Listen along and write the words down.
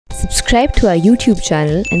Subscribe to our YouTube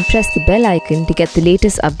channel and press the bell icon to get the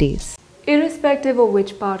latest updates. Irrespective of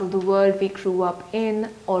which part of the world we grew up in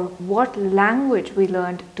or what language we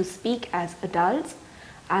learned to speak as adults,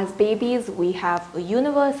 as babies we have a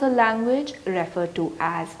universal language referred to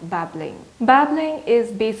as babbling. Babbling is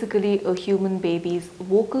basically a human baby's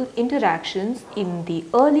vocal interactions in the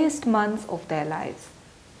earliest months of their lives.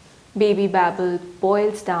 Baby babble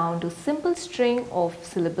boils down to a simple string of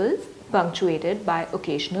syllables punctuated by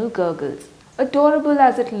occasional gurgles. Adorable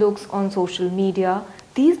as it looks on social media,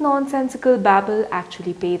 these nonsensical babble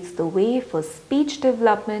actually paves the way for speech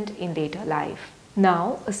development in later life.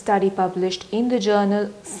 Now, a study published in the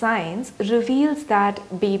journal Science reveals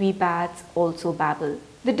that baby bats also babble.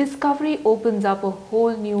 The discovery opens up a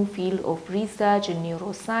whole new field of research in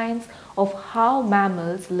neuroscience of how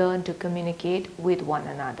mammals learn to communicate with one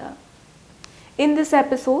another. In this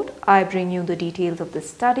episode, I bring you the details of the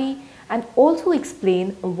study and also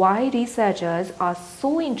explain why researchers are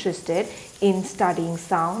so interested in studying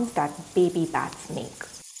sounds that baby bats make.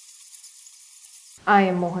 I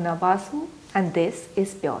am Mohana Basu and this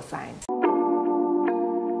is Pure Science.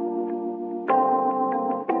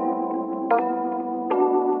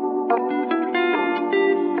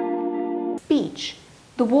 Speech,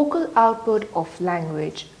 the vocal output of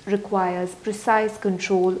language, requires precise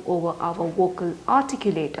control over our vocal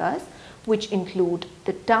articulators, which include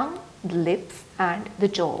the tongue, the lips, and the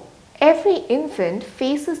jaw. Every infant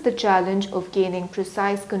faces the challenge of gaining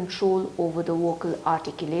precise control over the vocal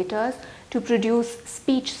articulators to produce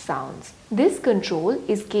speech sounds. This control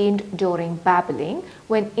is gained during babbling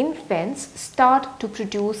when infants start to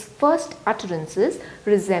produce first utterances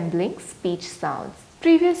resembling speech sounds.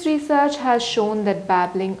 Previous research has shown that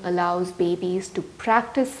babbling allows babies to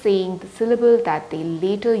practice saying the syllable that they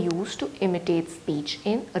later use to imitate speech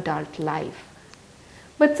in adult life.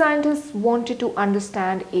 But scientists wanted to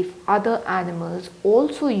understand if other animals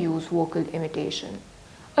also use vocal imitation.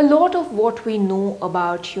 A lot of what we know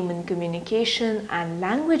about human communication and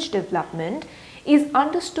language development is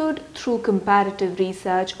understood through comparative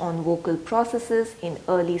research on vocal processes in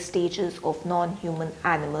early stages of non-human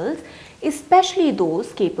animals, especially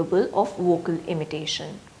those capable of vocal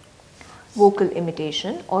imitation. Vocal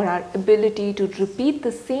imitation, or our ability to repeat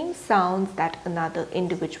the same sounds that another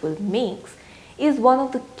individual makes, is one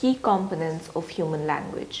of the key components of human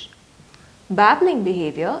language. Babbling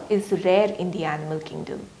behavior is rare in the animal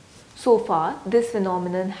kingdom. So far, this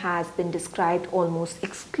phenomenon has been described almost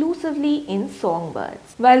exclusively in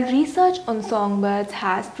songbirds. While research on songbirds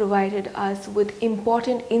has provided us with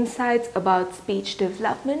important insights about speech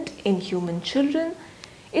development in human children,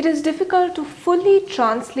 it is difficult to fully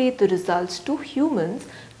translate the results to humans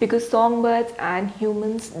because songbirds and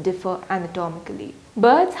humans differ anatomically.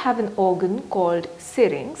 Birds have an organ called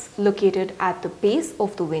syrinx located at the base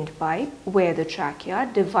of the windpipe where the trachea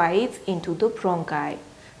divides into the bronchi,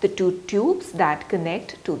 the two tubes that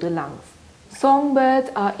connect to the lungs. Songbirds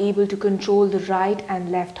are able to control the right and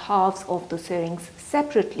left halves of the syrinx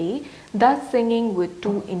separately, thus singing with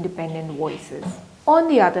two independent voices. On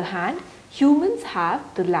the other hand, humans have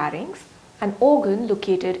the larynx, an organ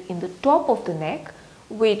located in the top of the neck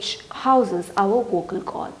which houses our vocal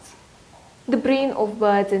cords. The brain of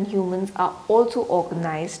birds and humans are also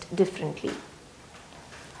organized differently.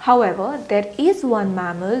 However, there is one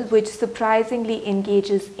mammal which surprisingly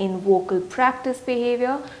engages in vocal practice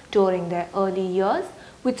behavior during their early years,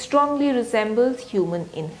 which strongly resembles human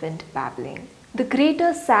infant babbling. The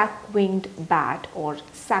greater sac-winged bat, or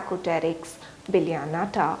Sacoteryx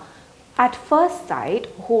bilianata, at first sight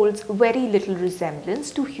holds very little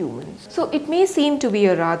resemblance to humans. So it may seem to be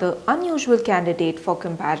a rather unusual candidate for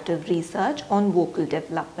comparative research on vocal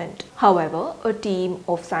development. However, a team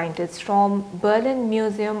of scientists from Berlin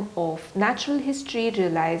Museum of Natural History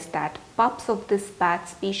realized that pups of this bat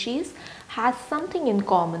species has something in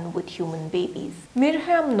common with human babies.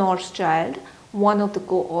 Miriam Northschild, one of the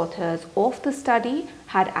co-authors of the study,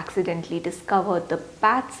 had accidentally discovered the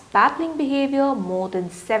bat's babbling behavior more than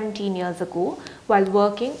 17 years ago while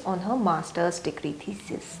working on her master's degree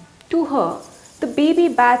thesis. To her, the baby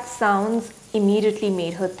bat sounds immediately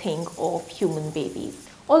made her think of human babies.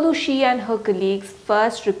 Although she and her colleagues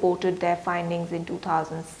first reported their findings in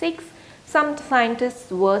 2006, some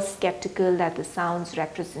scientists were skeptical that the sounds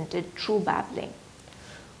represented true babbling.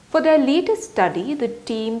 For their latest study, the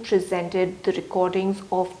team presented the recordings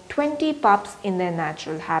of 20 pups in their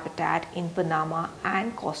natural habitat in Panama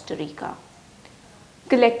and Costa Rica.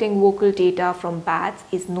 Collecting vocal data from bats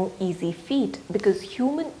is no easy feat because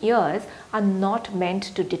human ears are not meant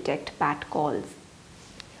to detect bat calls.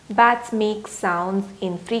 Bats make sounds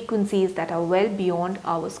in frequencies that are well beyond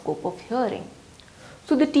our scope of hearing.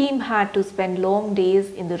 So the team had to spend long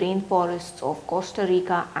days in the rainforests of Costa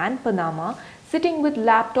Rica and Panama, sitting with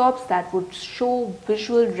laptops that would show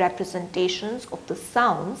visual representations of the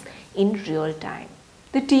sounds in real time.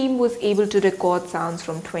 The team was able to record sounds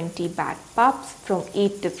from 20 bat pups from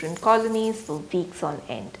 8 different colonies for weeks on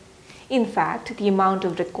end. In fact, the amount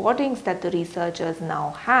of recordings that the researchers now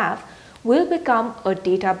have will become a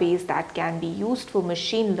database that can be used for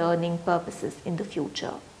machine learning purposes in the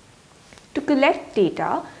future. To collect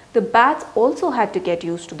data, the bats also had to get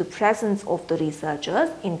used to the presence of the researchers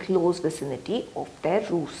in close vicinity of their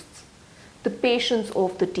roosts. The patience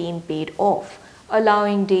of the team paid off,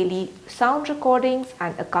 allowing daily sound recordings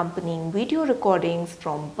and accompanying video recordings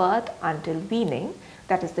from birth until weaning,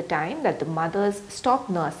 that is the time that the mothers stop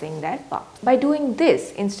nursing their pups. By doing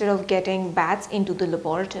this, instead of getting bats into the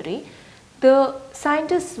laboratory, the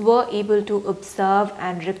scientists were able to observe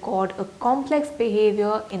and record a complex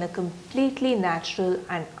behavior in a completely natural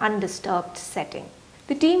and undisturbed setting.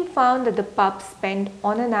 The team found that the pups spent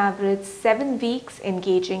on an average 7 weeks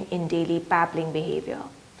engaging in daily babbling behavior.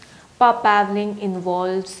 Pup babbling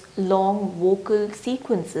involves long vocal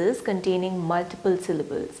sequences containing multiple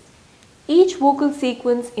syllables. Each vocal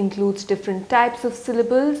sequence includes different types of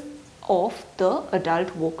syllables of the adult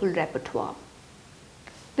vocal repertoire.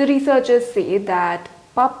 The researchers say that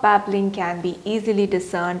pup babbling can be easily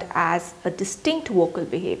discerned as a distinct vocal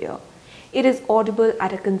behavior. It is audible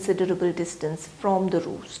at a considerable distance from the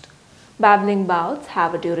roost. Babbling bouts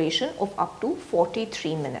have a duration of up to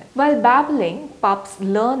 43 minutes. While babbling, pups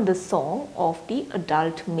learn the song of the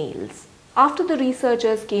adult males. After the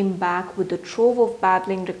researchers came back with the trove of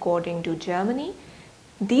babbling recording to Germany,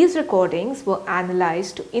 these recordings were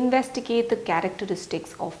analyzed to investigate the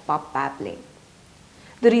characteristics of pup babbling.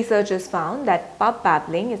 The researchers found that pup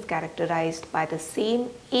babbling is characterized by the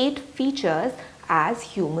same 8 features as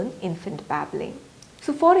human infant babbling.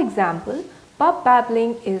 So for example, pup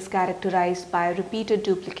babbling is characterized by repeated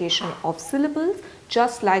duplication of syllables,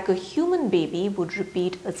 just like a human baby would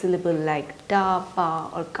repeat a syllable like da, ba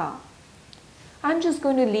or ka. I'm just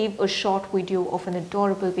going to leave a short video of an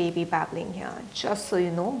adorable baby babbling here, just so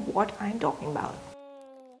you know what I'm talking about.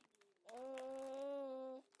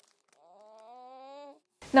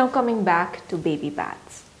 Now coming back to baby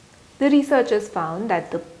bats. The researchers found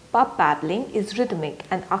that the pup babbling is rhythmic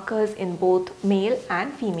and occurs in both male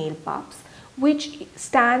and female pups, which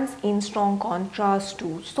stands in strong contrast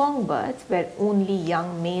to songbirds where only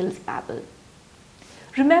young males babble.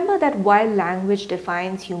 Remember that while language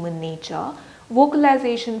defines human nature,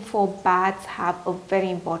 vocalization for bats have a very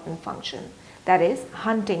important function, that is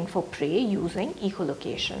hunting for prey using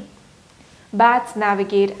echolocation. Bats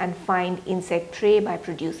navigate and find insect prey by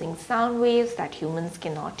producing sound waves that humans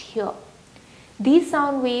cannot hear. These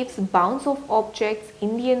sound waves bounce off objects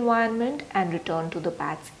in the environment and return to the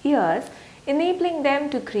bat's ears, enabling them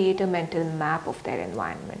to create a mental map of their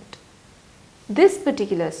environment. This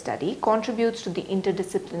particular study contributes to the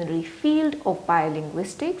interdisciplinary field of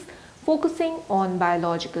biolinguistics, focusing on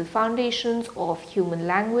biological foundations of human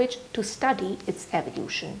language to study its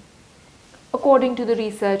evolution. According to the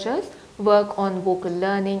researchers, work on vocal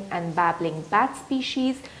learning and babbling bat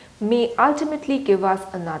species may ultimately give us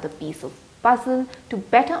another piece of puzzle to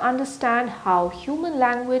better understand how human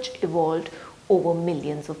language evolved over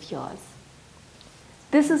millions of years.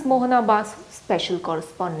 This is Mohana Basu, special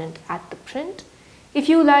correspondent at ThePrint. If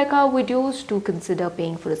you like our videos, do consider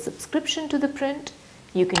paying for a subscription to ThePrint.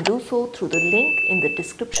 You can do so through the link in the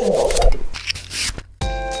description box.